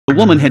The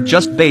woman had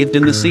just bathed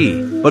in the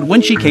sea, but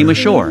when she came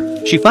ashore,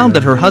 she found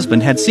that her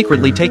husband had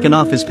secretly taken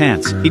off his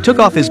pants. He took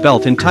off his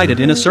belt and tied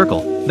it in a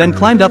circle, then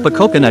climbed up a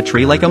coconut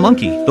tree like a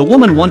monkey. The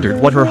woman wondered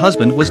what her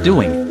husband was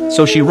doing,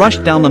 so she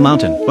rushed down the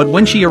mountain. But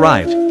when she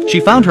arrived, she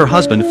found her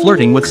husband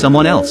flirting with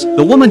someone else.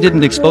 The woman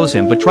didn't expose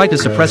him but tried to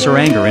suppress her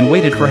anger and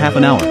waited for half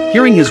an hour.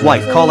 Hearing his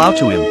wife call out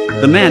to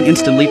him, the man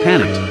instantly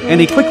panicked,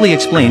 and he quickly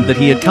explained that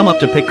he had come up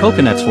to pick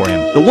coconuts for him.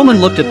 The woman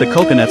looked at the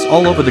coconuts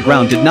all over the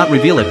ground, did not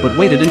reveal it, but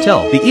waited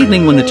until the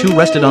evening when the two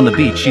rested on the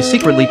beach. She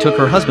secretly took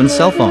her husband's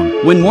cell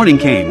phone. When morning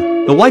came,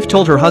 the wife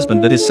told her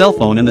husband that his cell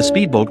phone and the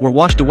speedboat were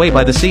washed away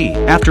by the sea.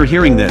 After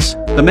hearing this,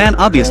 the man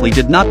obviously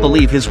did not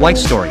believe his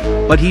wife's story,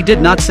 but he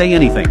did not say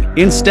anything.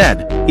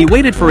 Instead, he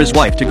waited for his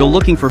wife to go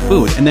looking for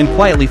food and then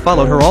quietly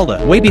followed her all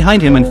the way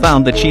behind him and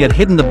found that she had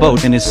hidden the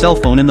boat and his cell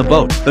phone in the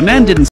boat. The man didn't